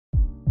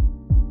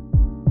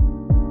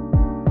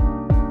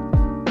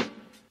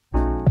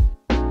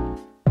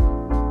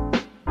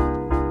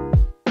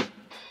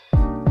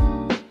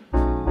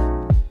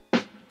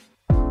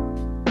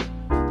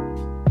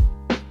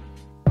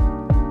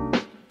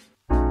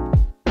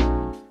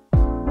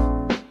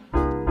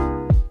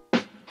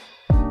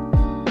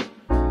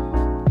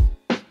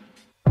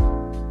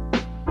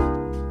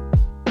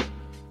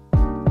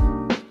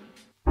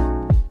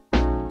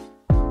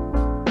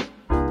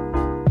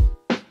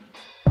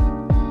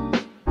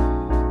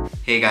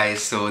Hey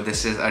guys, so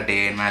this is a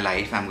day in my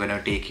life. I'm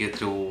gonna take you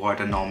through what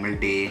a normal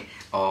day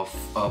of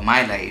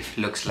my life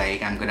looks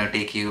like. I'm gonna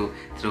take you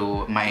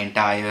through my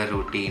entire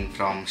routine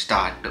from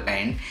start to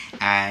end.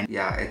 And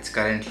yeah, it's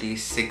currently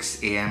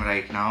 6 a.m.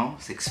 right now,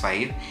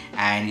 6:05,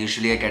 and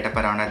usually I get up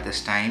around at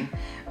this time.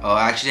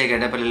 Actually, I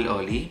get up a little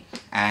early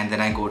and then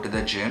I go to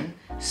the gym.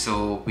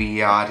 So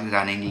we are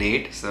running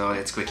late, so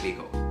let's quickly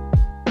go.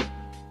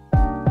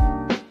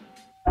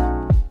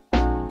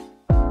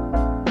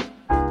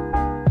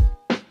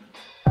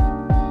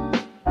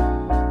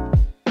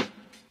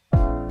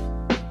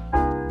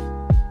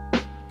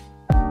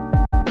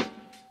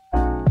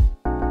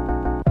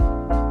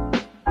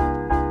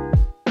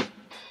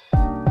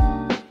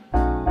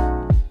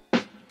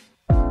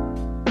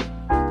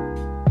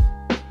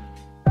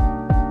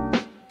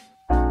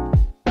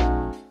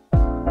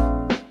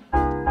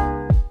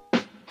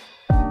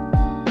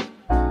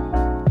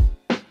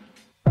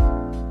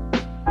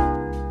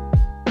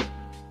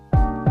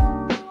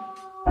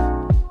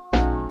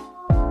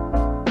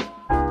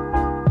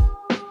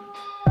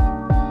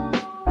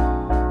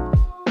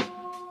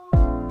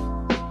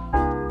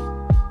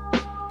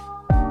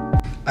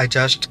 I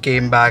just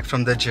came back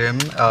from the gym.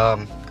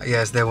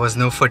 Yes, there was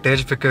no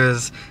footage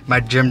because my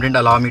gym didn't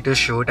allow me to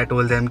shoot. I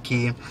told them ki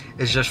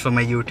it's just for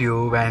my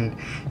YouTube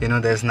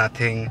and there's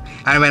nothing.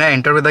 And when I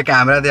entered with the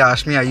camera, they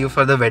asked me, are you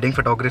for the wedding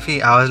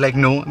photography? I was like,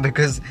 no,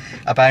 because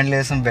apparently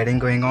there's some wedding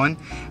going on.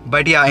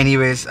 But yeah,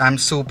 anyways, I'm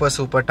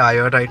super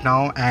tired right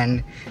now,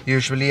 and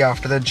usually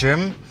after the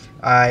gym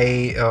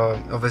I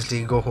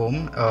obviously go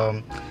home.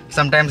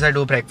 Sometimes I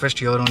do breakfast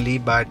here only,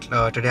 but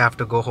today I have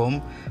to go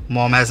home.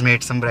 Mom has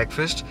made some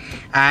breakfast,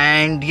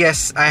 and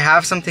yes, I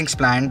have some things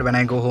planned when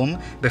I go home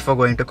before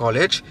going to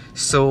college,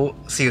 so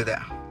see you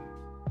there.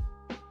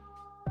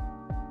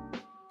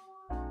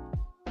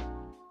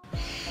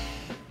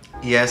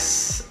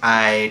 Yes,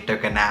 I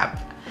took a nap.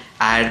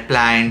 I had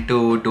planned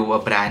to do a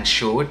brand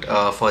shoot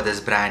for this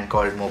brand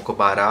called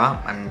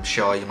Mokobara. I'm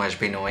sure you must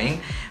be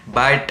knowing.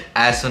 But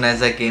as soon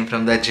as I came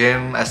from the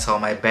gym, I saw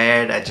my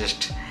bed. I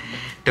just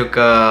took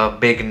a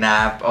big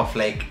nap of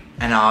like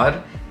an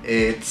hour.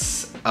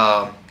 It's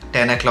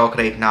 10 o'clock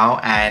right now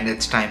and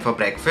it's time for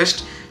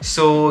breakfast.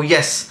 So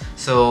yes,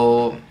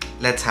 so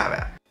let's have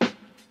it.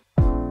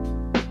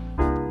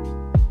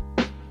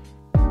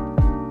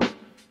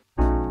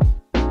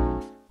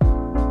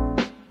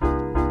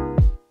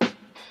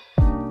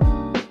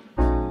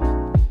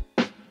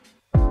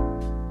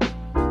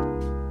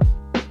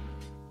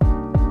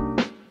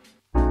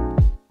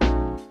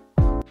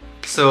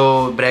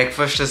 So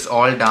breakfast is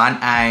all done,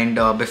 and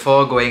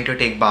before going to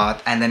take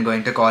bath and then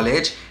going to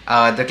college,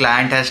 the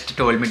client has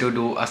told me to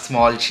do a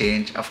small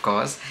change, of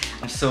course.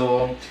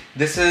 So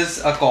this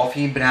is a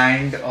coffee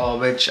brand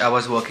which I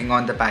was working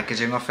on the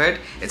packaging of it.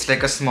 It's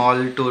like a small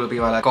 2 rupee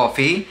wala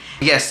coffee.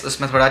 Yes,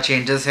 usme thoda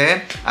changes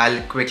hai.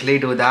 I'll quickly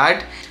do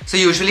that. So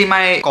usually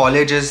my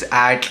college is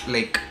at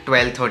like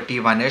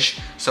 12:31ish.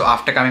 So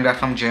after coming back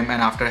from gym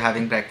and after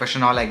having breakfast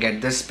and all, I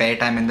get this spare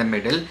time in the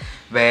middle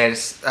where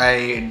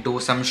I do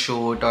some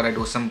shoot or I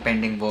do some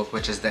pending work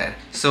which is there.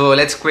 So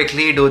let's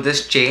quickly do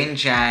this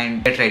change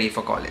and get ready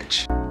for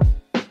college.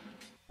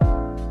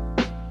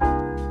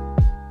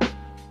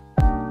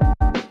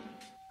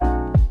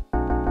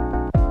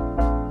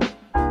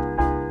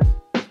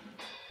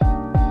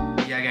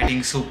 We are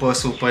getting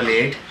super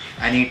late.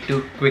 I need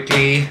to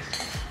quickly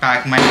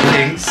pack my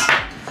things.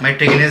 My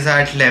train is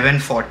at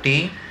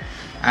 11:40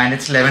 and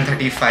it's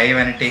 11:35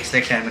 and it takes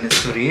like 10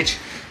 minutes to reach.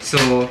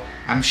 So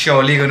I'm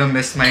surely gonna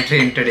miss my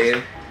train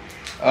today.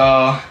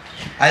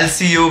 I'll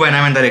see you when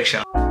I'm in the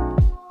rickshaw.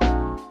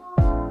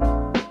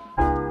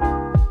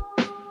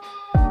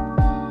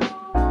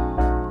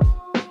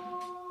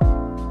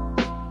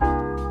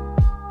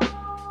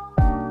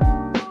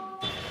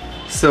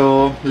 So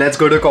let's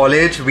go to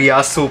college. We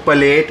are super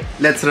late.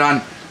 Let's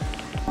run.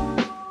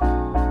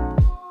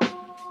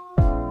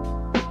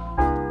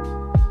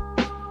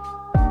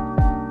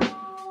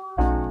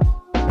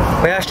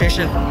 Where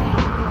station?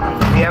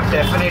 We have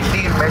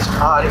definitely missed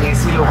our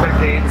AC local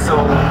train, so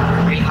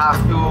we'll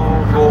have to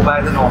go by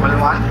the normal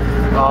one.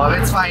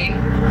 It's fine,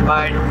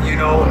 but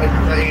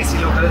the AC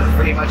local is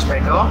very much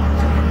better,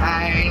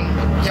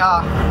 and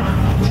yeah,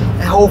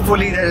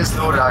 hopefully there is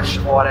no rush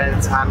or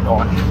else I'm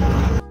gone.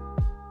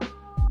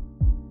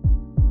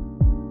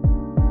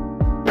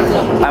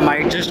 I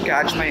might just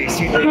catch my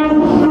AC train.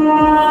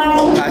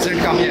 Hasn't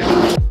come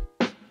yet.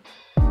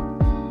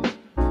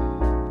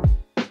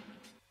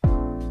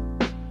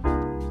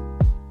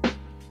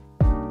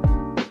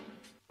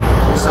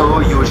 So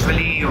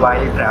usually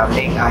while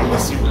traveling, I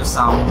listen to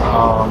some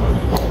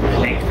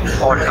like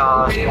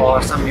podcast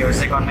or some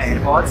music on my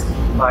AirPods,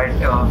 but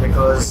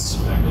because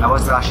I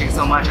was rushing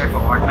so much, I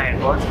forgot my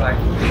AirPods. But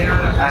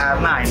I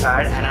have my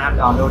iPad and I have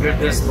downloaded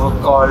this book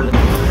called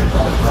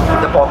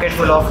The Pocket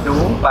Full of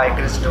Doom by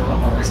Chris Doom,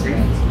 obviously,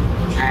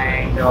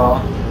 and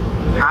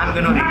I'm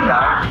gonna read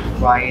that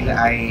while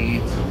I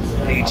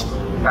reach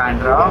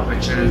Bandra,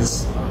 which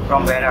is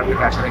from where I have to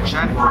catch a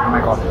rickshaw and go to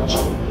my college.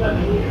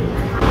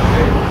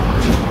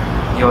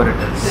 Here it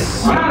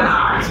is.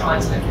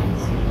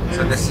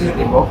 So this is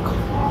the book.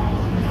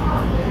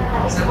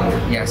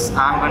 Yes,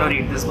 I'm gonna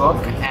read this book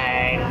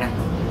and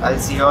I'll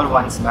see you all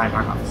once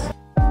Bandra comes.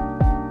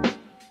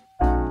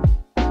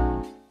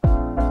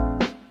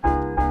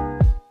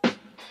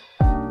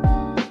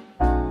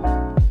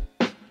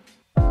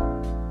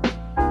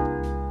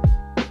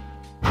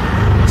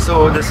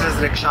 So this is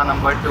rickshaw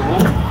number 2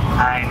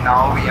 and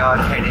now we are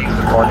heading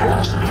to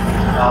college.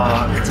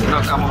 It's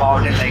gonna come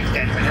about in like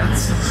 10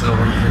 minutes. So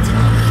let's go.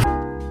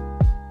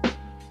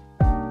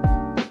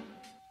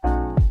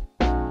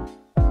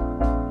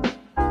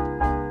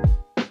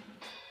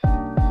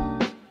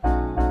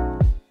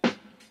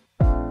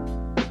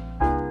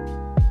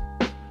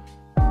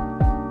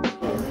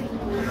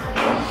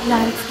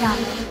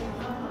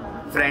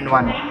 Friend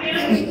 1.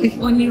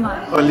 Only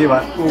one. Only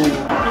one.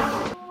 Ooh.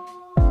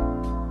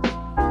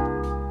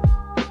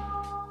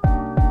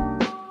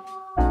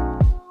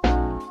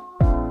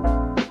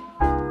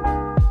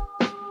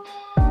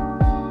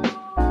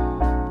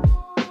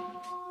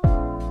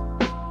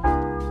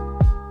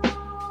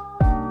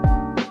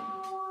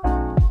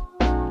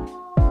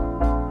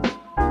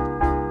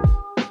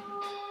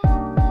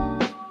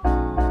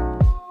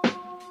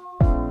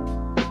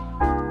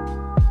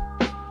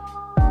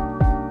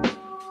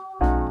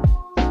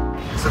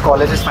 So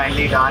college is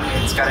finally done.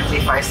 It's currently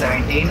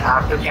 5:17. I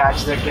have to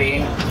catch the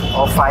train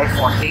of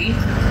 5:40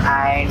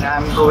 and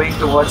I'm going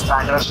towards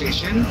Bandra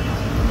station.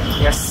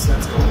 Yes,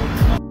 let's go.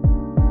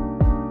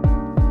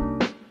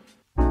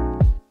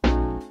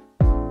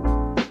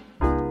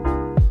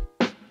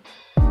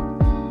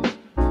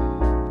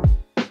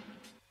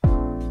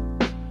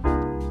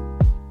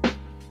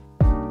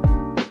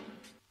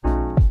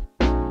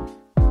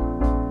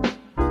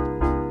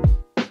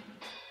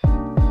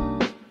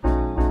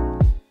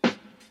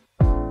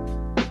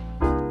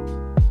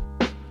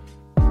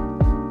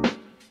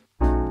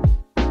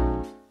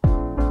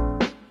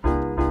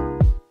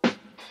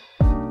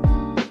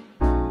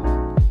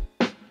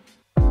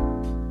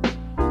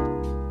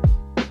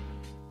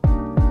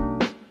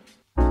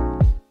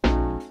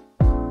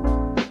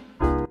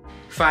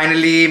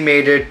 Finally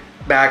made it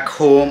back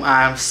home.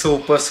 I'm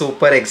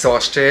super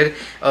exhausted.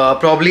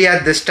 Probably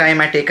at this time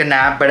I take a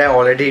nap, but I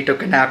already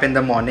took a nap in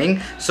the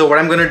morning. So what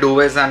I'm gonna do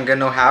is I'm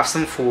gonna have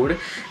some food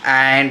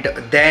and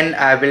then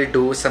I will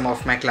do some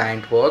of my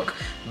client work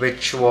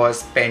which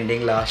was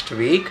pending last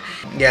week.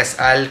 Yes,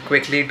 I'll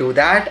quickly do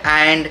that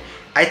and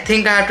I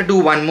think I have to do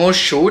one more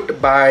shoot,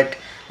 but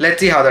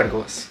let's see how that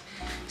goes.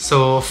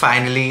 So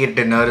finally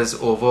dinner is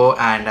over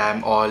and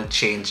I'm all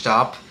changed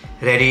up,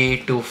 ready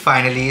to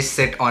finally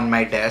sit on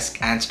my desk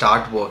and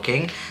start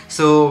working.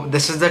 So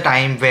this is the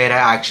time where I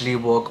actually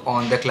work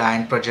on the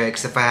client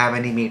projects. If I have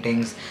any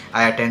meetings,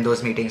 I attend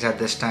those meetings at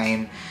this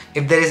time.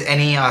 If there is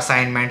any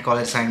assignment,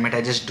 college assignment,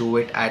 I just do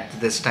it at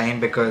this time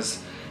because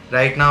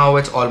right now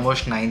it's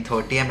almost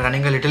 9:30. I'm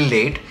running a little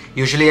late.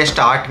 Usually I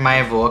start my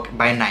work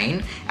by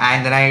 9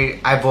 and then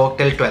I work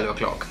till 12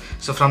 o'clock.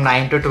 So from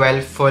 9 to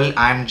 12 full,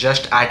 I'm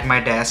just at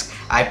my desk.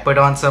 I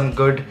put on some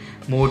good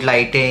mood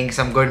lighting,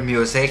 some good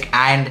music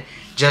and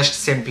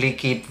just simply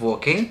keep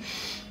working.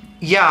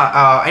 Yeah,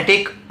 I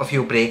take a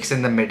few breaks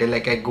in the middle,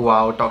 like I go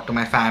out, talk to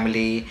my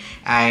family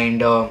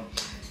and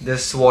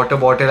this water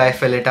bottle I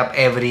fill it up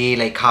every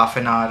like half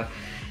an hour.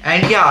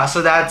 And yeah,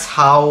 so that's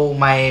how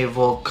my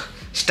work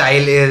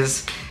style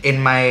is in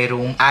my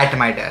room at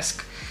my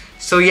desk.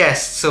 So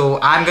yes, so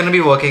I'm gonna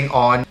be working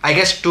on I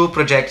guess 2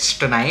 projects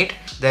tonight.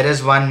 There is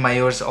one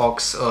Mayur's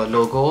Ox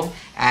logo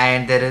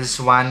and there is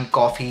one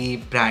coffee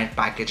brand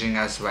packaging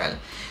as well.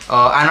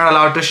 I'm not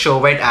allowed to show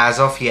it as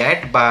of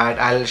yet, but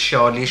I'll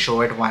surely show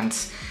it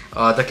once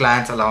the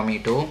clients allow me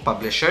to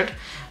publish it.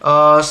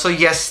 So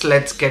yes,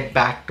 let's get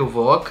back to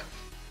work.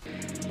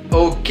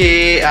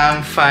 Okay,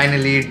 I'm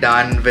finally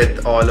done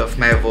with all of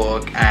my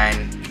work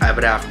and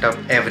I've wrapped up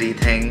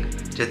everything.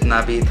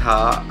 Jitna bhi tha,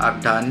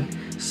 I've done.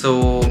 So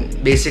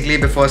basically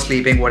before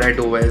sleeping what I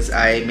do is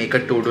I make a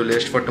to-do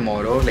list for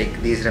tomorrow,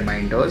 like these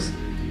reminders,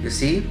 you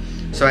see.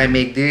 So I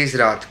make these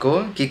raat ko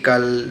ki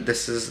kal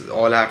this is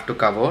all I have to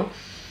cover.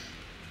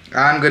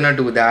 I'm gonna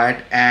do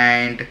that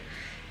and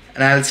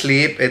I'll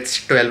sleep. It's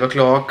 12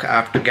 o'clock. I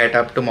have to get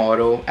up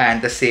tomorrow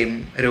and the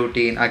same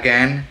routine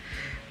again.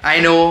 I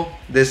know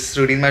this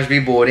routine must be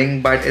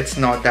boring, but it's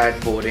not that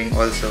boring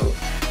also.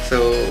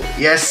 So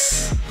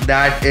yes,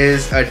 that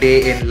is a day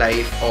in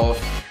life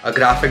of a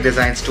graphic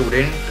design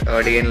student,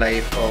 a day in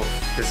life of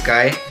this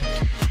guy.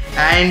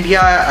 And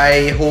yeah,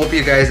 I hope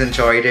you guys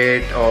enjoyed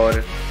it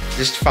or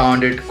just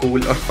found it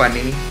cool or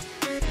funny.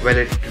 Well,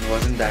 it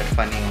wasn't that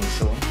funny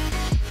also.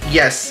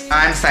 Yes,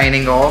 I'm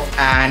signing off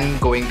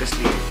and going to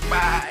sleep.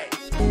 Bye.